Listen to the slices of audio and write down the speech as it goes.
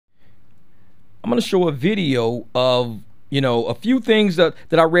I'm going to show a video of, a few things that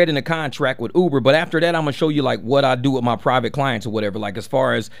I read in the contract with Uber. But after that, I'm going to show you like what I do with my private clients or whatever, like as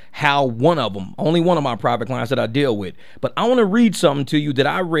far as how only one of my private clients that I deal with. But I want to read something to you that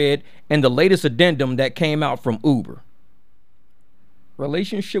I read in the latest addendum that came out from Uber.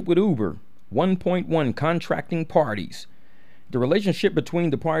 Relationship with Uber 1.1 contracting parties. The relationship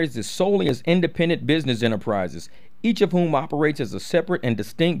between the parties is solely as independent business enterprises, each of whom operates as a separate and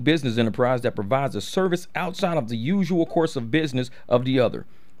distinct business enterprise that provides a service outside of the usual course of business of the other.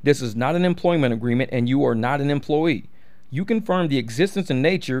 This is not an employment agreement, and you are not an employee. You confirm the existence and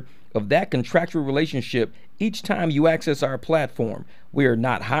nature of that contractual relationship each time you access our platform. We are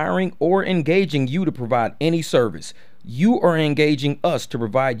not hiring or engaging you to provide any service. You are engaging us to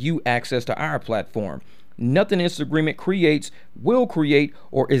provide you access to our platform. Nothing in this agreement creates, will create,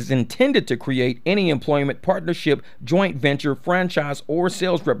 or is intended to create any employment, partnership, joint venture, franchise, or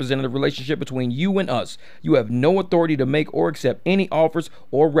sales representative relationship between you and us. You have no authority to make or accept any offers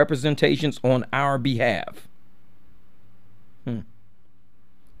or representations on our behalf.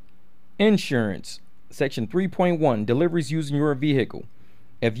 Insurance. Section 3.1, deliveries using your vehicle.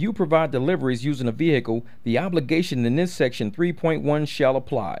 If you provide deliveries using a vehicle, the obligation in this section 3.1 shall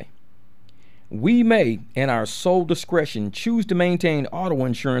apply. We may, in our sole discretion, choose to maintain auto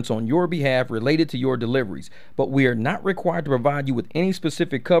insurance on your behalf related to your deliveries, but we are not required to provide you with any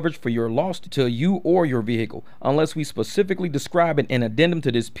specific coverage for your loss to you or your vehicle, unless we specifically describe it in addendum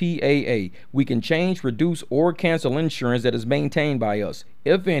to this PAA. We can change, reduce, or cancel insurance that is maintained by us,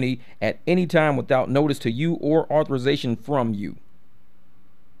 if any, at any time without notice to you or authorization from you.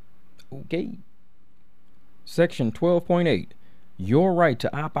 Okay. Section 12.8. Your right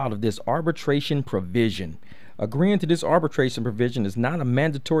to opt out of this arbitration provision. Agreeing to this arbitration provision is not a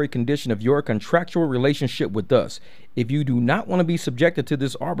mandatory condition of your contractual relationship with us. If you do not want to be subjected to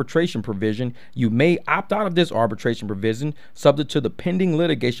this arbitration provision, you may opt out of this arbitration provision subject to the pending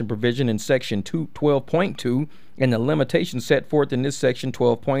litigation provision in section 12.2 and the limitations set forth in this section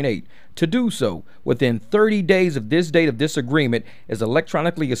 12.8. To do so, within 30 days of this date of this agreement is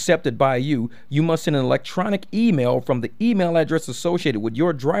electronically accepted by you, you must send an electronic email from the email address associated with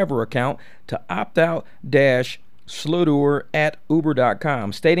your driver account to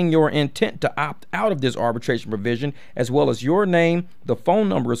optout-sludur@uber.com, stating your intent to opt out of this arbitration provision, as well as your name, the phone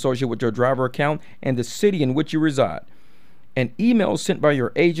number associated with your driver account, and the city in which you reside. An email sent by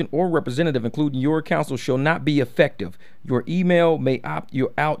your agent or representative, including your counsel, shall not be effective. Your email may opt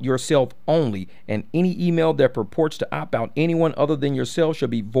you out yourself only, and any email that purports to opt out anyone other than yourself shall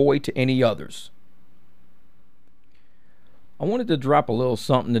be void to any others. I wanted to drop a little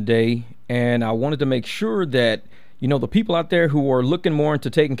something today, and I wanted to make sure that, the people out there who are looking more into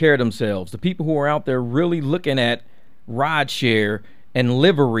taking care of themselves, the people who are out there really looking at rideshare and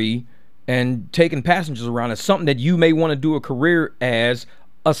livery and taking passengers around is something that you may want to do a career as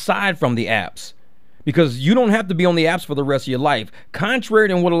aside from the apps, because you don't have to be on the apps for the rest of your life. Contrary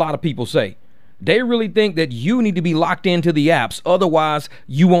to what a lot of people say, they really think that you need to be locked into the apps. Otherwise,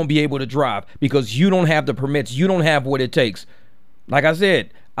 you won't be able to drive because you don't have the permits. You don't have what it takes. Like I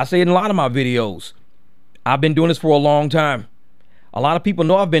say it in a lot of my videos. I've been doing this for a long time. A lot of people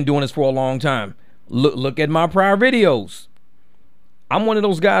know I've been doing this for a long time. Look at my prior videos. I'm one of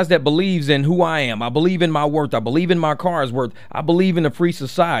those guys that believes in who I am. I believe in my worth. I believe in my car's worth. I believe in a free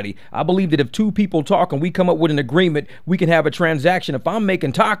society. I believe that if two people talk and we come up with an agreement, we can have a transaction. If I'm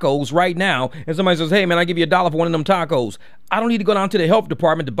making tacos right now and somebody says, hey man, I'll give you $1 for one of them tacos, I don't need to go down to the health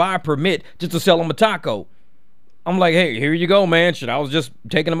department to buy a permit just to sell them a taco. I'm like, hey, here you go, man. Shit, I was just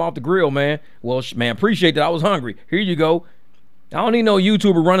taking them off the grill, man. Well, man, appreciate that. I was hungry. Here you go. I don't need no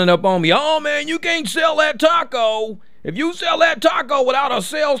YouTuber running up on me. Oh man, you can't sell that taco. If you sell that taco without a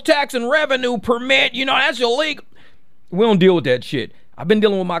sales tax and revenue permit, that's illegal. We don't deal with that shit. I've been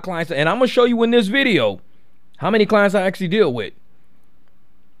dealing with my clients, and I'm going to show you in this video how many clients I actually deal with.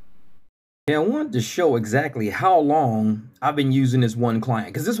 Yeah, I wanted to show exactly how long I've been using this one client,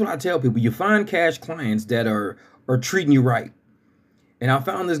 because this is what I tell people. You find cash clients that are treating you right. And I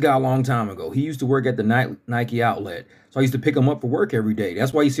found this guy a long time ago. He used to work at the Nike outlet. So I used to pick him up for work every day.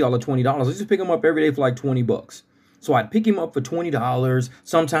 That's why you see all the $20. I used to pick him up every day for like 20 bucks. So I'd pick him up for $20.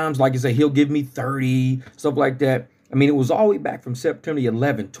 Sometimes, like I say, he'll give me 30, stuff like that. I mean, it was all the way back from September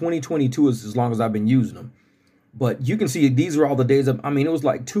 11th. 2022 is as long as I've been using them. But you can see these are all the days it was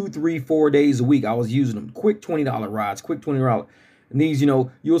like 2, 3, 4 days a week I was using them. Quick $20 rides, quick $20. And these,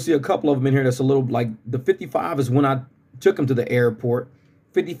 you'll see a couple of them in here that's a little, like the 55 is when I took him to the airport.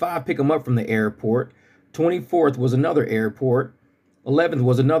 55, pick him up from the airport. 24th was another airport. 11th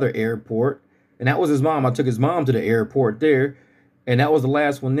was another airport. And that was his mom. I took his mom to the airport there. And that was the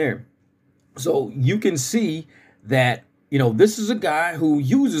last one there. So you can see that, this is a guy who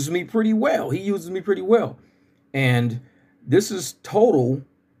uses me pretty well. He uses me pretty well. And this is total.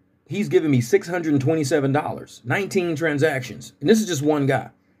 He's giving me $627, 19 transactions. And this is just one guy.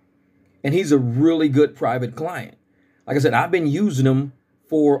 And he's a really good private client. Like I said, I've been using him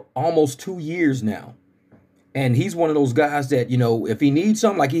for almost 2 years now. And he's one of those guys that, if he needs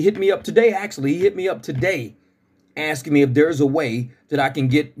something, like he hit me up today, asking me if there's a way that I can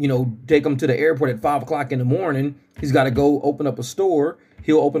get, take him to the airport at 5 o'clock in the morning. He's got to go open up a store.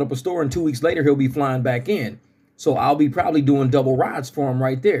 He'll open up a store, and 2 weeks later, he'll be flying back in. So I'll be probably doing double rides for him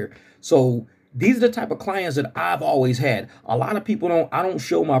right there. So these are the type of clients that I've always had. A lot of people I don't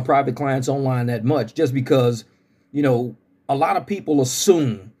show my private clients online that much just because, a lot of people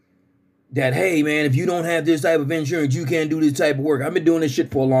assume that, hey, man, if you don't have this type of insurance, you can't do this type of work. I've been doing this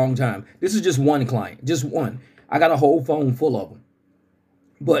shit for a long time. This is just one client, just one. I got a whole phone full of them.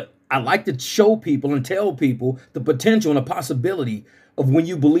 But I like to show people and tell people the potential and the possibility of when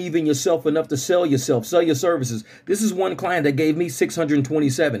you believe in yourself enough to sell yourself, sell your services. This is one client that gave me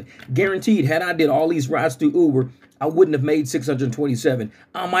 627. Guaranteed, had I did all these rides through Uber, I wouldn't have made 627.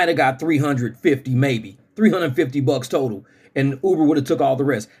 I might have got 350, maybe. $350 total. And Uber would have took all the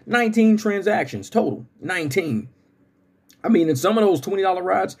rest. 19 transactions total. 19. I mean, in some of those $20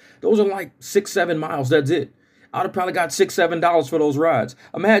 rides, those are like 6-7 miles. That's it. I'd have probably got $6-7 for those rides.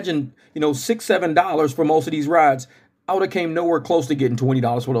 Imagine, $6-7 for most of these rides. I would have came nowhere close to getting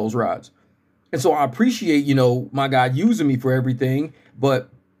 $20 for those rides. And so I appreciate, my guy using me for everything. But,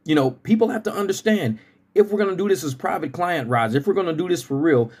 people have to understand, if we're going to do this as private client rides, if we're going to do this for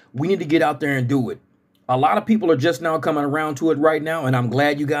real, we need to get out there and do it. A lot of people are just now coming around to it right now, and I'm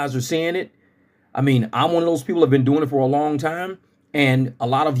glad you guys are seeing it. I mean, I'm one of those people who have been doing it for a long time. And a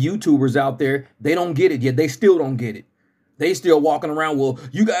lot of YouTubers out there, they don't get it yet. They still don't get it. They still walking around, well,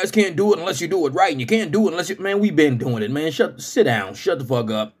 you guys can't do it unless you do it right. And you can't do it unless you, man, we've been doing it, man. Sit down. Shut the fuck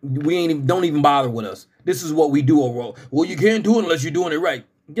up. Don't even bother with us. This is what we do overall. Well, you can't do it unless you're doing it right.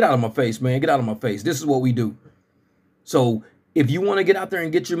 Get out of my face, man. Get out of my face. This is what we do. So if you want to get out there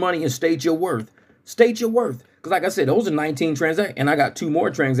and get your money and state your worth, state your worth. Because like I said, those are 19 transactions. And I got 2 more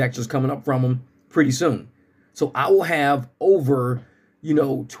transactions coming up from them pretty soon. So I will have over,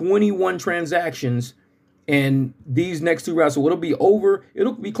 21 transactions and these next 2 rounds. So it'll be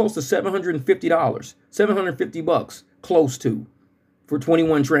close to $750, $750 close to for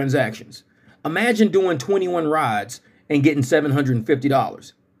 21 transactions. Imagine doing 21 rides and getting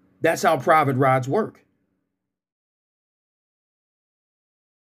 $750. That's how private rides work.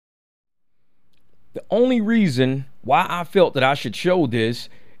 The only reason why I felt that I should show this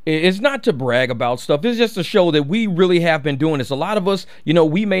is not to brag about stuff. It's just to show that we really have been doing this. A lot of us,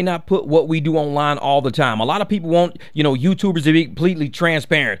 we may not put what we do online all the time. A lot of people want, YouTubers to be completely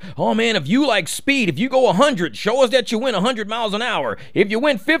transparent. Oh man, if you like speed, if you go 100, show us that you went 100 miles an hour. If you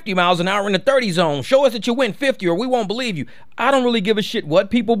went 50 miles an hour in the 30 zone, show us that you went 50 or we won't believe you. I don't really give a shit what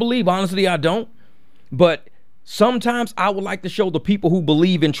people believe. Honestly, I don't. But sometimes I would like to show the people who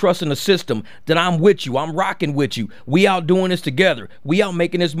believe and trust in the system that I'm with you. I'm rocking with you. We out doing this together. We out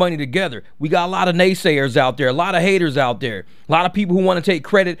making this money together. We got a lot of naysayers out there, a lot of haters out there, a lot of people who want to take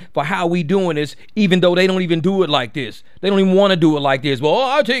credit for how we doing this, even though they don't even do it like this. They don't even want to do it like this. Well,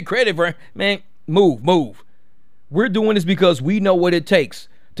 I'll take credit for it. Man, move. We're doing this because we know what it takes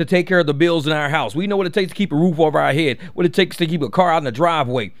to take care of the bills in our house. We know what it takes to keep a roof over our head, what it takes to keep a car out in the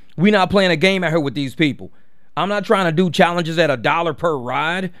driveway. We're not playing a game out here with these people. I'm not trying to do challenges at $1 per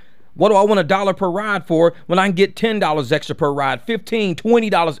ride. What do I want $1 per ride for when I can get $10 extra per ride, $15,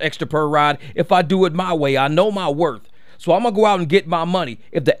 $20 extra per ride if I do it my way? I know my worth. So I'm going to go out and get my money.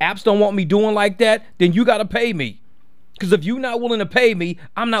 If the apps don't want me doing like that, then you got to pay me. Because if you're not willing to pay me,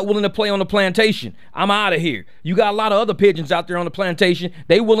 I'm not willing to play on the plantation. I'm out of here. You got a lot of other pigeons out there on the plantation.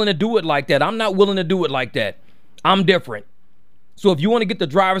 They willing to do it like that. I'm not willing to do it like that. I'm different. So if you want to get the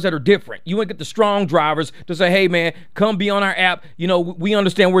drivers that are different, you want to get the strong drivers to say, hey, man, come be on our app. We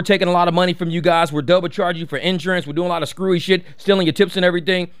understand we're taking a lot of money from you guys. We're double charging you for insurance. We're doing a lot of screwy shit, stealing your tips and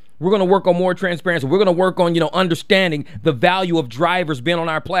everything. We're going to work on more transparency. We're going to work on, understanding the value of drivers being on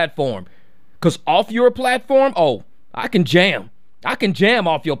our platform. Because off your platform, I can jam. I can jam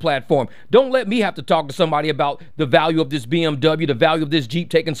off your platform. Don't let me have to talk to somebody about the value of this BMW, the value of this Jeep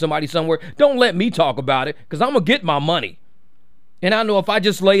taking somebody somewhere. Don't let me talk about it because I'm going to get my money. And I know if I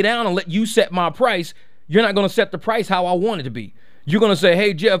just lay down and let you set my price, you're not going to set the price how I want it to be. You're going to say,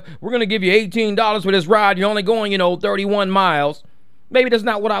 hey, Jeff, we're going to give you $18 for this ride. You're only going, 31 miles. Maybe that's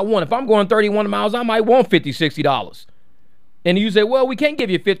not what I want. If I'm going 31 miles, I might want $50, $60. And you say, well, we can't give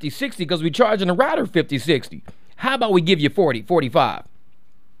you $50, $60 because we're charging the rider $50, $60. How about we give you $40, $45?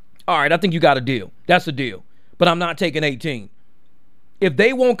 All right, I think you got a deal. That's a deal. But I'm not taking 18. If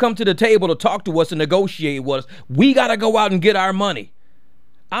they won't come to the table to talk to us and negotiate with us, we got to go out and get our money.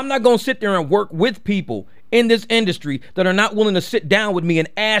 I'm not going to sit there and work with people in this industry that are not willing to sit down with me and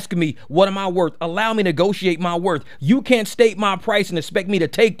ask me, what am I worth? Allow me to negotiate my worth. You can't state my price and expect me to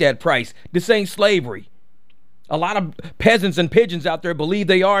take that price. This ain't slavery. A lot of peasants and pigeons out there believe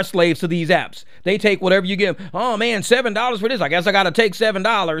they are slaves to these apps. They take whatever you give. Oh man, $7 for this. I guess I got to take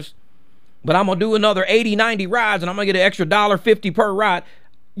 $7. But I'm going to do another 80, 90 rides and I'm going to get an extra $1.50 per ride.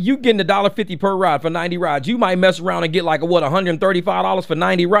 You getting $1.50 per ride for 90 rides. You might mess around and get like, what, $135 for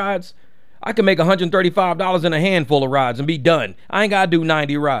 90 rides? I can make $135 in a handful of rides and be done. I ain't got to do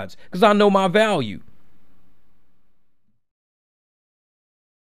 90 rides because I know my value.